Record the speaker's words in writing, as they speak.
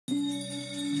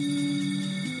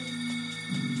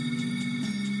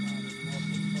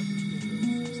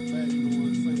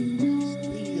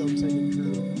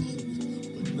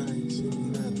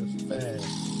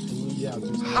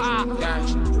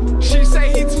say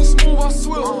he too smooth, I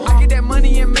swill. I get that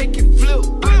money and make it flip.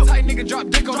 Tight nigga drop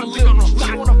dick on the lip.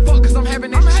 She wanna fuck cause I'm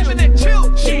having that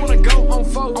chill. She wanna go on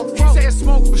foe. He said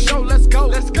smoke for sure, let's go.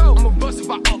 I'ma bust if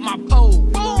I up my pole.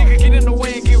 Nigga get in the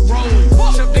way and get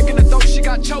rolled. Shove dick in the throat, she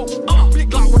got choked. Big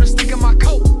Glock with a stick in my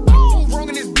coat. Wrong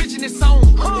in this bitch and it's on.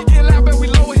 He get loud, but we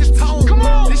lower his tone.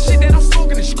 This shit that I'm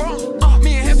smoking is strong.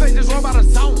 Me and Hefe just run by the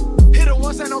zone. Hit her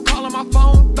once, ain't no call on my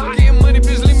phone. Thought getting money,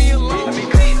 bitch, leave me alone.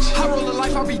 I roll a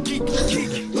life, I be geek.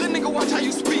 Little nigga, watch how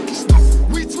you speak.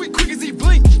 We tweet quick as he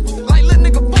blink. Like, little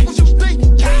nigga, fuck what you think.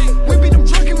 We beat him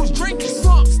drunk, he was drinking.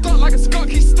 Stuck like a skunk,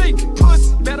 he stink.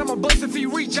 Puss, bet I'ma bust if he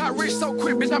reach out rich so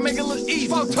quick, bitch, I make it look easy.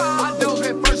 Fuck time, I dove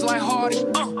at first like Hardy.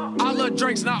 I love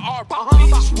drinks, not art.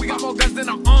 We got more guns than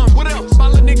our arm. What else? My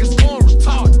little niggas going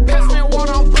retarded. Pass me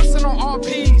water, I'm busting on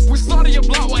RPs. We slaughter your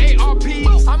block with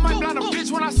ARPs. I might blind a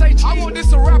bitch when I say cheese. I want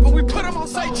this a rapper, we put him on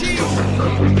say cheese.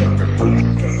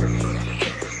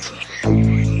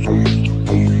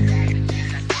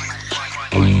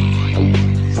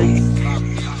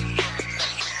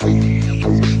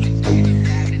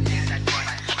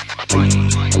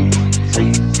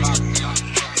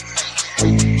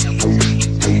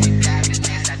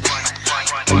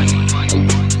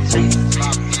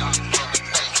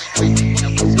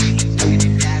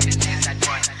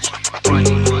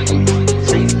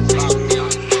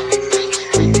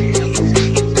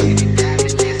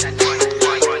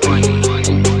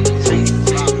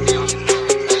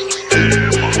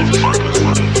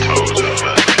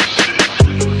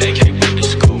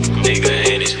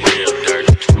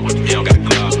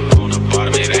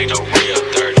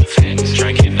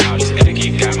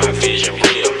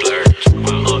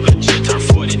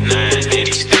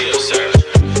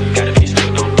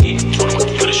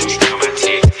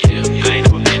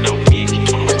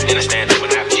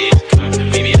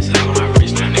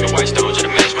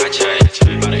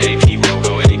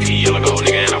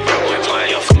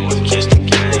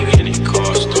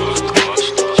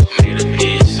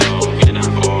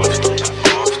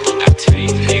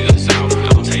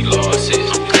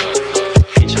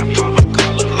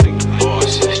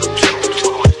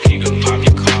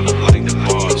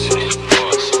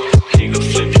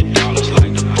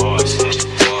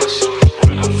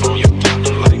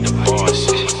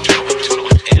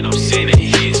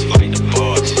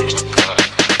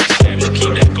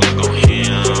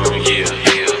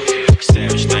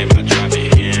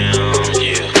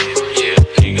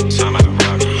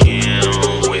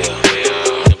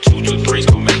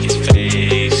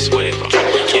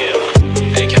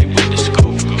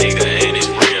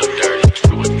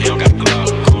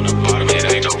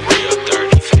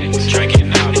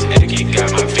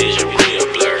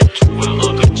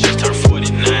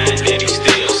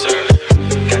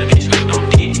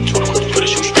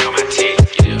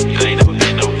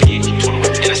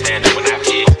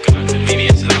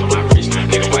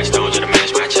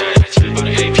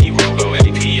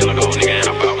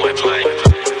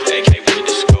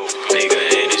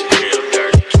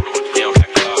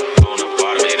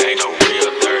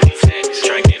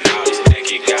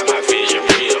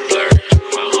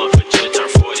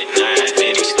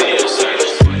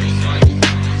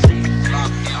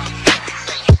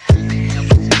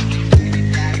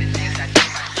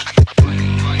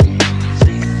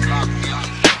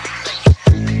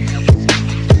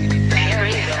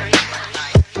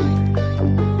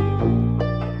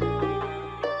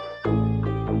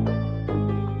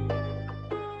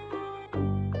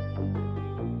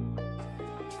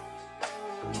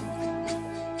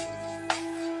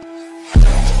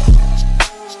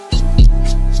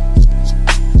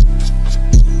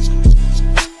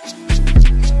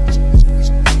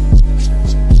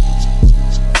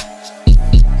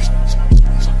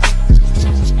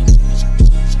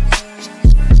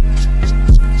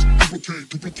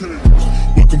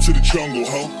 jungle,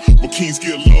 ho. But kings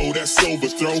get low, that's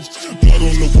overthrow. Blood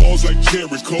on the walls like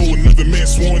Jericho. Another man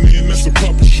sworn in, that's a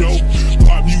puppet show.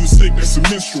 Pop music, that's a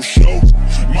minstrel show.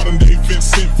 Modern day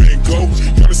Vincent Van Gogh.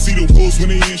 Gotta see the wolves when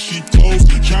they in sheep clothes.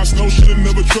 Jon Snow should've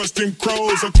never trusted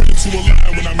crows. I turn into a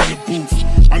lion when I'm in the booth.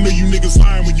 I know you niggas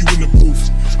lying when you in the booth.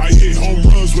 I hit home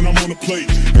runs when I'm on the plate.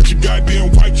 Got your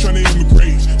goddamn wife trying to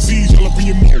immigrate. Siege all up in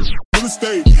your mouth. Real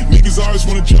estate. Niggas always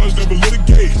wanna judge, never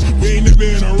litigate. We ain't never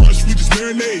in a rush, we just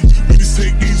marinate. We just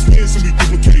take these wins and we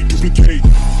duplicate.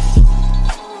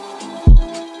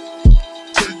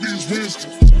 Take these wins.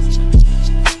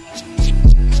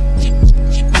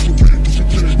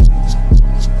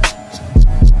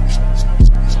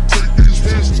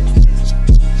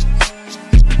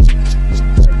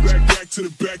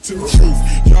 Back to the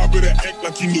truth. Y'all better act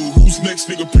like you knew. Who's next,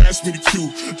 nigga? Pass me the cue.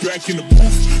 Back in the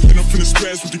booth, and I'm finna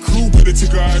spaz with the crew. Better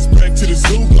take our eyes back to the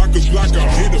zoo. Block a block, I'm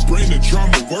here to bring the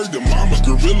drama. Word to mama,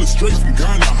 gorilla straight from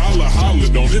Ghana. Holla, holla,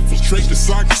 don't infiltrate the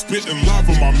socket. Spitting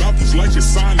lava, my mouth is like a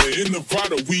sauna in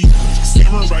Nevada. We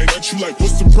staring right at you like,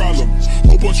 what's the problem?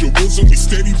 Whole bunch of wisdom, we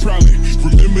steady prowling.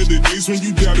 Remember the days when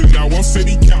you doubted, now I'm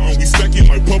steady counting. We stacking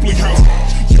like public house.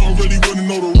 You don't really wanna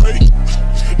know the rate.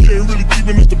 You ain't really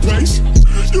keeping up the pace.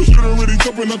 You shouldn't really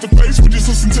jumping out the face. We just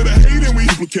listen to the hate and we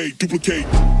duplicate, duplicate.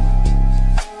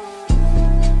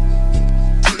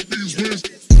 Take these wins.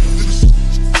 Take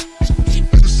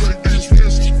these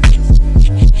wins.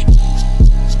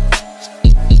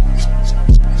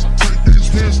 Take these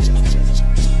wins.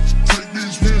 Take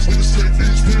these wins. Let's take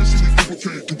these wins and we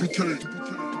duplicate, duplicate.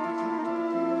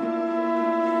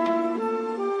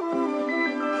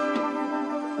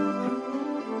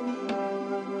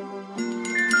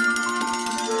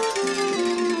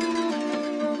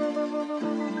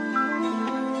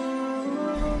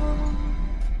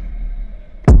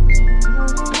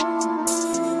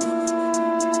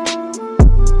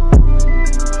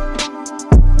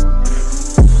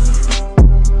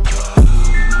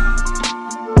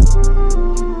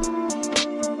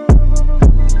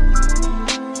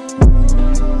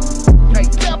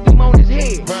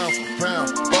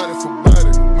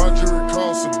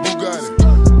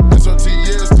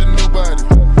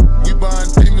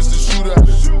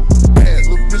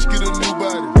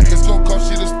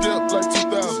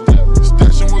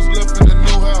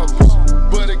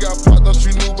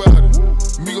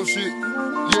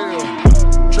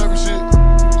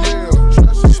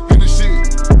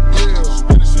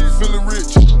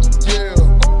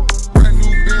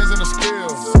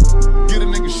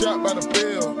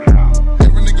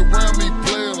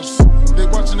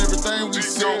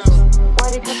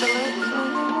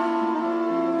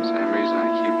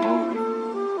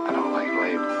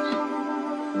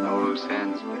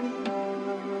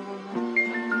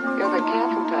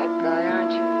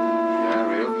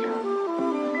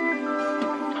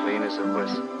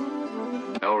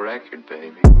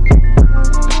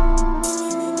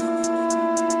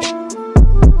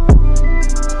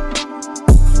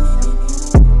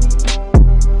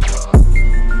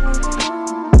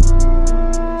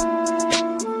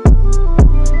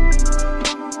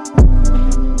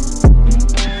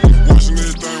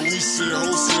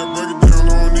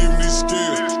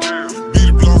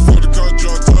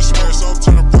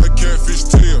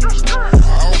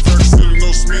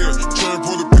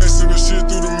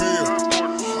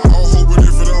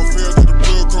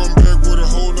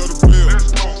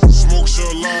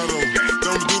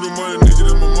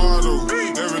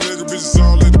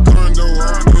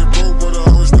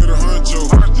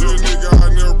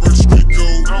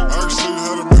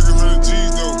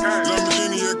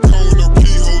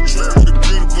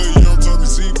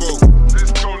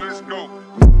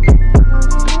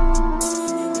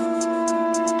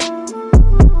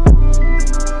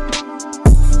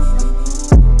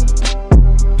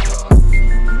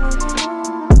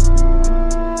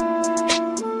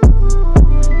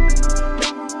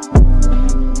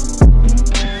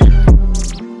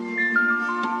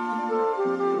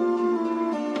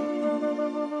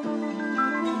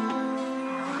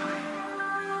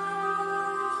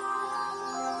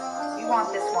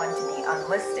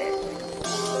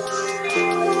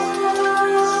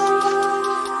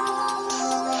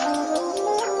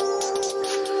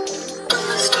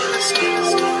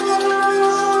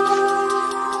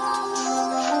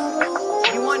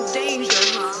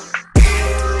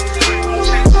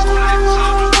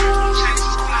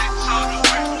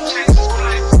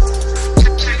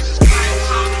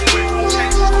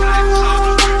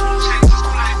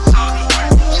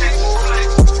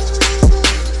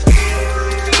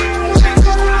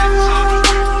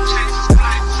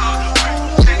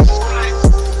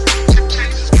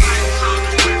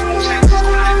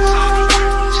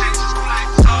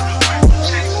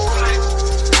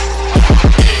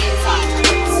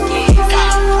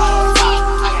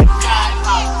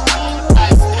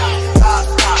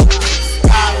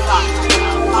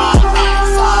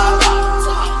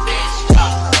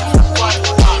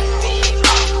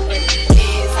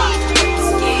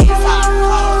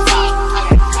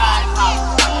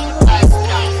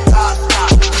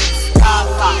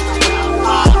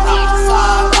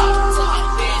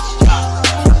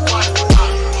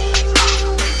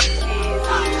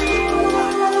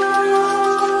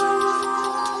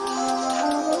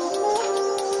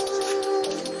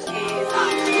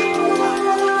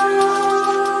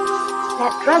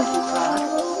 That drug